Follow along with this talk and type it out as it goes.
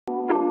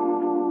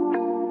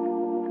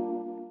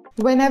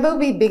Whenever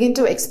we begin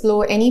to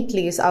explore any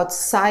place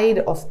outside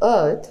of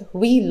Earth,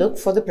 we look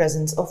for the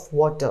presence of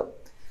water.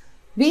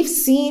 We've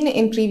seen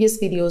in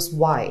previous videos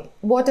why.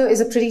 Water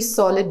is a pretty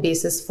solid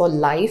basis for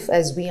life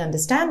as we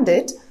understand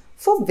it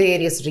for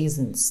various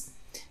reasons.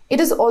 It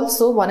is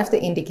also one of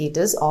the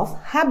indicators of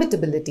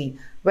habitability,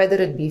 whether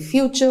it be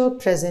future,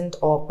 present,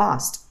 or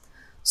past.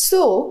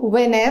 So,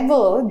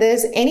 whenever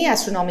there's any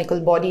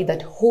astronomical body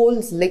that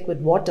holds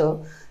liquid water,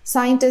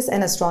 scientists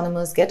and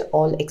astronomers get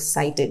all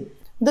excited.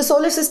 The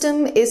solar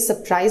system is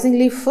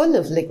surprisingly full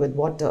of liquid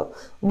water.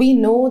 We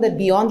know that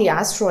beyond the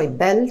asteroid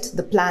belt,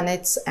 the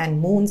planets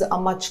and moons are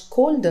much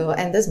colder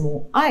and there's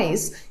more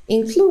ice,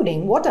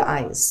 including water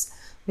ice.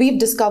 We've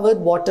discovered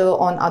water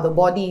on other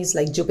bodies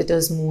like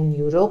Jupiter's moon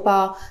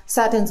Europa,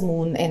 Saturn's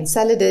moon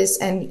Enceladus,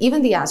 and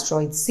even the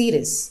asteroid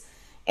Ceres.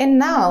 And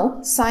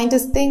now,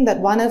 scientists think that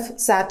one of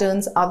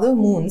Saturn's other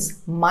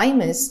moons,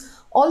 Mimas,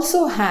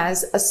 also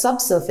has a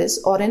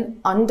subsurface or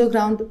an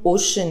underground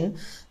ocean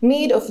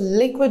made of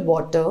liquid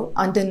water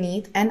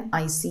underneath an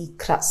icy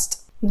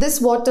crust.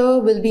 This water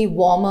will be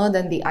warmer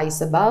than the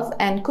ice above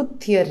and could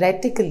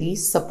theoretically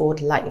support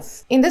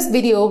life. In this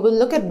video, we'll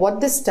look at what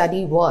this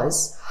study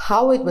was,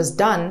 how it was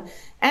done,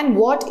 and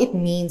what it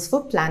means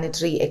for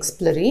planetary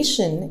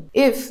exploration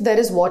if there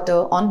is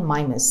water on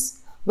Mimas.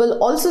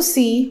 We'll also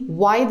see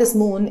why this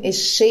moon is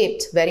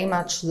shaped very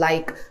much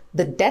like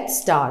the Death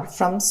Star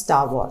from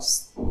Star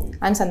Wars.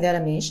 I'm Sandhya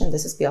Ramesh and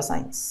this is Pure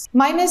Science.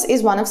 Mimas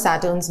is one of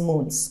Saturn's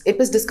moons. It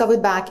was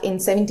discovered back in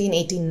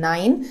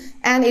 1789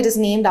 and it is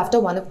named after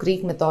one of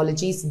Greek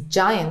mythology's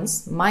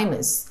giants,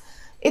 Mimas.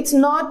 It's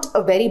not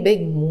a very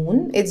big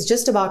moon, it's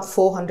just about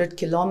 400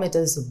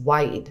 kilometers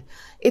wide.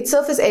 Its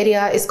surface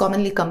area is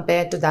commonly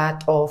compared to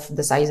that of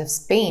the size of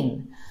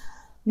Spain.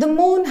 The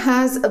moon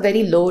has a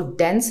very low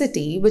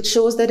density, which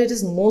shows that it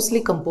is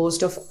mostly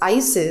composed of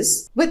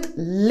ices with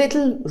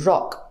little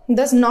rock.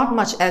 There's not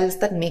much else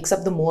that makes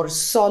up the more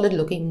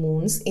solid-looking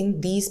moons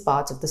in these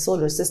parts of the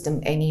solar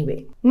system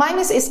anyway.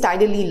 Mimas is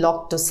tidally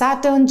locked to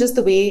Saturn, just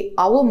the way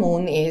our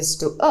moon is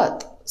to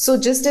Earth. So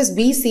just as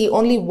we see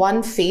only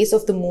one face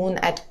of the moon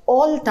at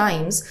all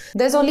times,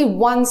 there's only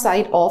one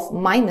side of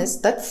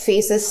Mimas that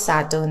faces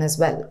Saturn as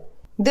well.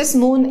 This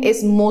moon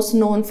is most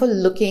known for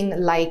looking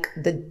like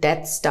the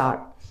Death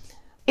Star.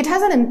 It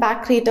has an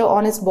impact crater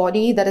on its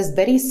body that is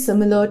very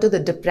similar to the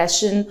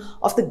depression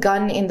of the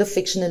gun in the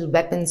fictional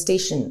weapon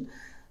station.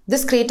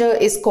 This crater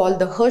is called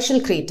the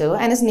Herschel crater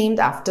and is named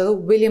after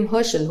William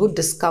Herschel, who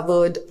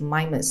discovered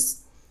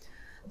Mimas.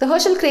 The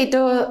Herschel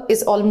crater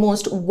is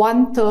almost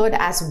 1/3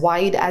 as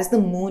wide as the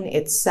moon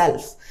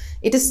itself.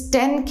 It is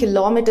 10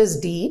 kilometers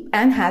deep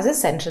and has a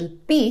central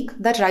peak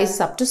that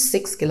rises up to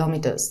 6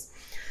 kilometers.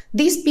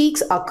 These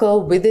peaks occur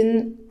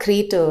within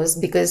craters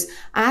because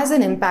as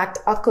an impact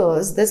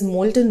occurs, there's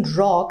molten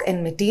rock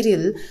and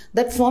material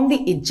that form the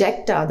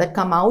ejecta that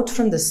come out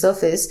from the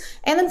surface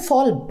and then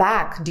fall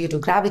back due to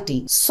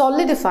gravity,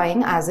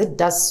 solidifying as it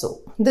does so.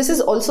 This is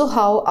also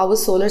how our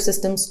solar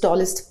system's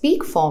tallest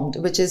peak formed,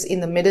 which is in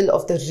the middle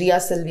of the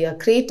Rhea Silvia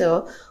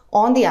crater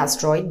on the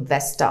asteroid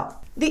Vesta.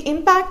 The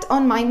impact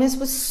on Mimas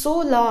was so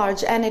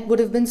large and it would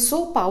have been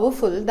so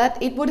powerful that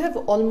it would have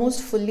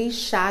almost fully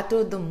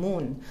shattered the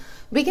moon.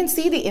 We can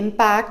see the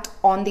impact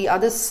on the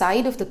other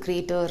side of the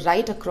crater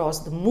right across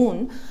the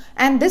moon,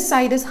 and this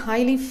side is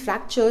highly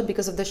fractured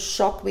because of the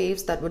shock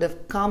waves that would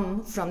have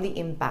come from the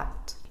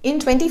impact. In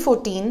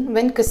 2014,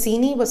 when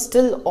Cassini was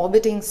still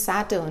orbiting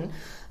Saturn,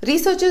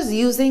 researchers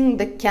using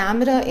the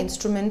camera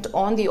instrument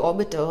on the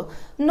orbiter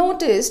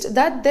noticed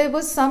that there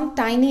were some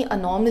tiny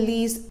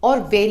anomalies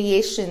or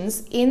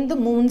variations in the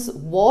moon's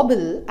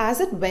wobble as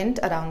it went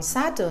around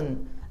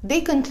Saturn.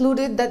 They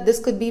concluded that this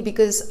could be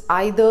because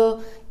either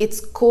its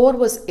core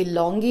was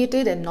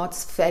elongated and not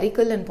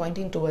spherical and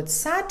pointing towards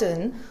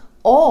Saturn,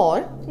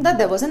 or that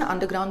there was an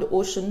underground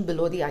ocean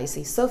below the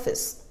icy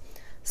surface.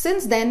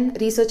 Since then,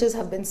 researchers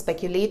have been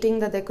speculating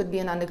that there could be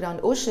an underground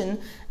ocean,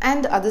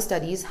 and other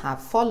studies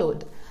have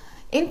followed.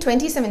 In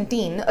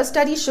 2017, a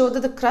study showed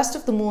that the crust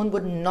of the moon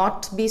would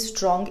not be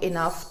strong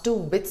enough to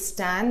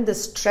withstand the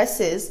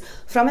stresses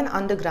from an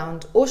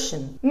underground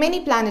ocean.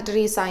 Many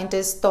planetary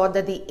scientists thought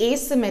that the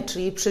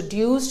asymmetry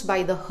produced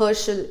by the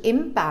Herschel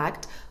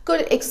impact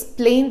could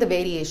explain the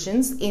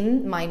variations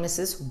in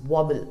Mimas's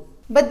wobble.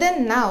 But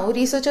then now,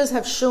 researchers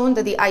have shown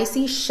that the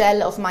icy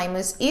shell of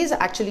Mimas is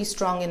actually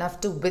strong enough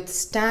to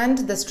withstand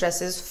the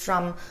stresses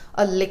from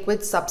a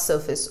liquid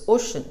subsurface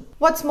ocean.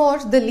 What's more,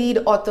 the lead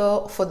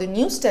author for the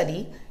new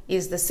study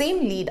is the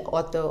same lead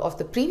author of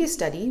the previous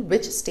study,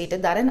 which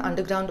stated that an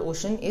underground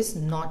ocean is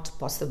not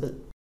possible.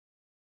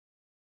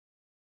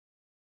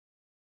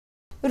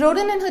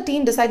 Rodin and her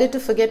team decided to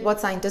forget what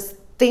scientists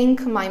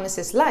think Mimas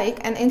is like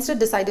and instead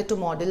decided to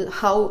model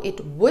how it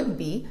would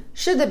be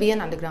should there be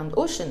an underground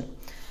ocean.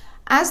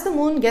 As the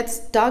moon gets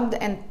tugged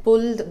and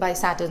pulled by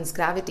Saturn's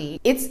gravity,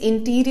 its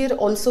interior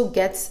also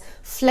gets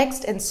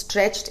flexed and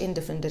stretched in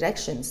different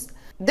directions.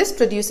 This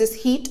produces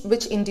heat,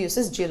 which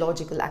induces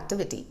geological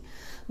activity.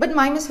 But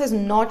Mimas has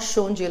not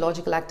shown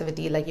geological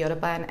activity like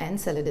Europa and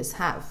Enceladus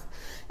have.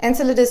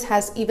 Enceladus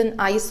has even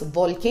ice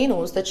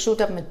volcanoes that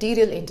shoot up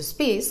material into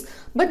space,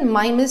 but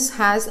Mimas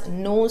has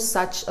no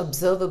such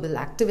observable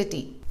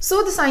activity.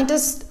 So the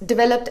scientists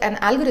developed an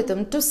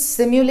algorithm to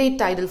simulate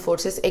tidal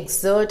forces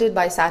exerted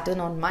by Saturn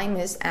on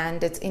Mimas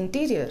and its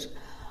interior.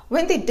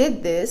 When they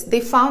did this,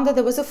 they found that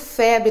there was a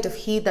fair bit of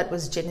heat that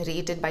was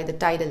generated by the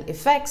tidal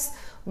effects,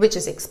 which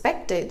is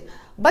expected,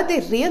 but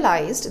they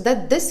realized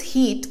that this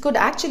heat could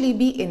actually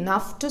be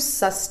enough to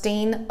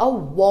sustain a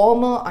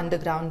warmer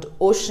underground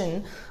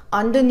ocean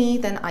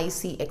underneath an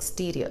icy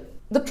exterior.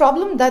 The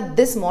problem that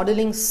this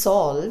modeling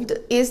solved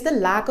is the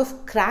lack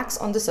of cracks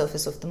on the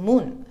surface of the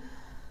moon.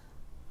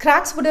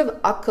 Cracks would have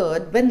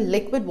occurred when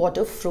liquid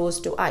water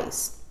froze to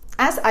ice.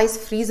 As ice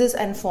freezes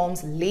and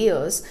forms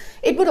layers,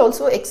 it would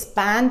also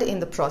expand in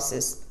the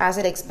process. As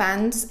it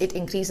expands, it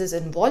increases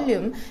in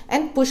volume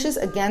and pushes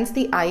against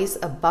the ice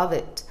above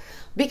it.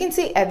 We can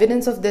see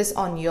evidence of this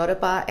on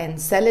Europa and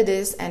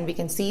Enceladus, and we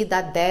can see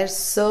that their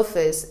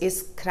surface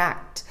is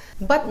cracked.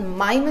 But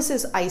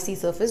Mimas's icy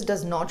surface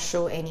does not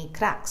show any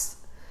cracks.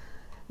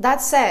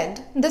 That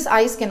said, this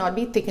ice cannot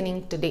be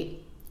thickening today.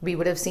 We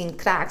would have seen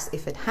cracks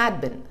if it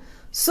had been.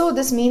 So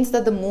this means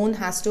that the moon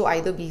has to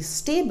either be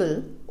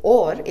stable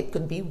or it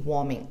could be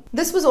warming.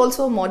 This was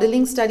also a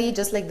modeling study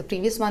just like the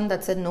previous one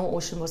that said no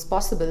ocean was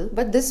possible,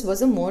 but this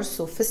was a more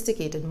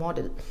sophisticated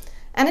model.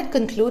 And it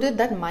concluded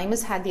that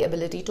Mimas had the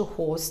ability to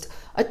host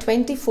a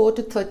 24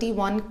 to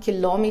 31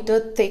 kilometer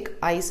thick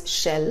ice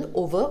shell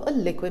over a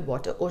liquid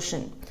water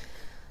ocean.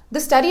 The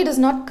study does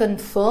not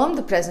confirm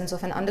the presence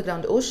of an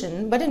underground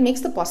ocean, but it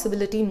makes the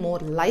possibility more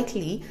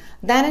likely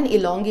than an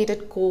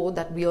elongated core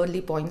that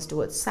weirdly points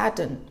towards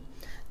Saturn.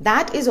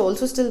 That is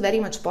also still very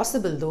much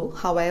possible though.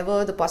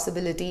 However, the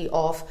possibility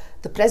of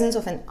the presence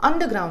of an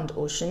underground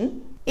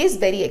ocean is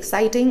very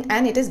exciting,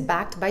 and it is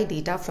backed by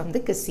data from the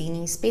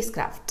Cassini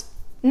spacecraft.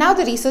 Now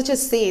the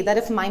researchers say that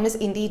if Mimas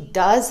indeed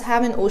does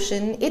have an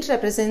ocean, it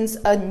represents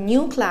a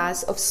new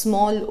class of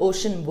small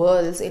ocean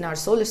worlds in our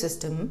solar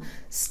system,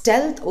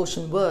 stealth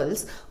ocean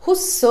worlds,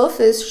 whose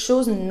surface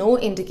shows no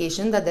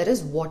indication that there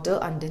is water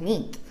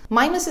underneath.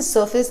 Mimas'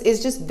 surface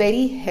is just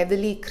very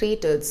heavily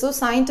cratered, so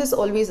scientists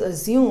always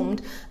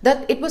assumed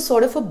that it was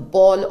sort of a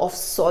ball of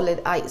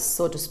solid ice,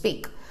 so to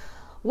speak.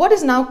 What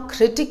is now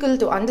critical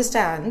to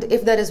understand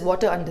if there is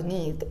water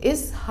underneath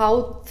is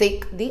how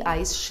thick the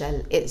ice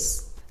shell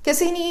is.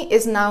 Cassini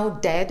is now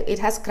dead. It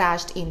has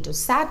crashed into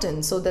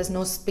Saturn, so there's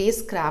no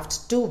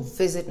spacecraft to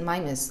visit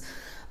Mimas.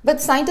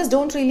 But scientists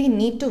don't really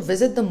need to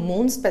visit the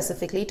moon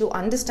specifically to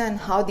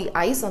understand how the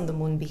ice on the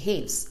moon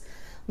behaves.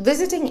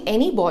 Visiting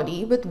any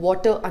body with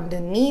water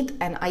underneath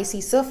an icy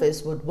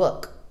surface would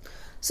work.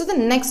 So the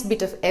next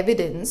bit of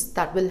evidence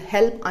that will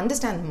help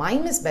understand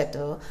Mimas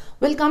better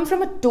will come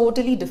from a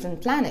totally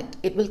different planet.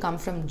 It will come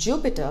from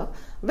Jupiter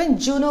when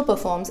Juno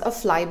performs a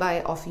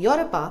flyby of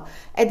Europa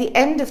at the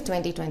end of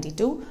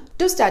 2022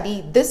 to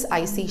study this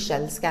icy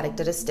shell's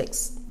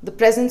characteristics. The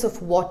presence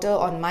of water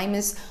on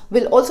Mimas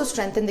will also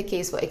strengthen the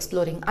case for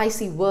exploring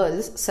icy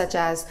worlds, such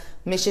as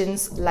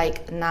missions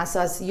like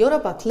NASA's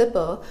Europa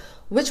Clipper,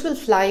 which will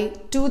fly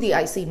to the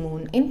icy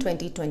moon in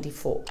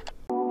 2024.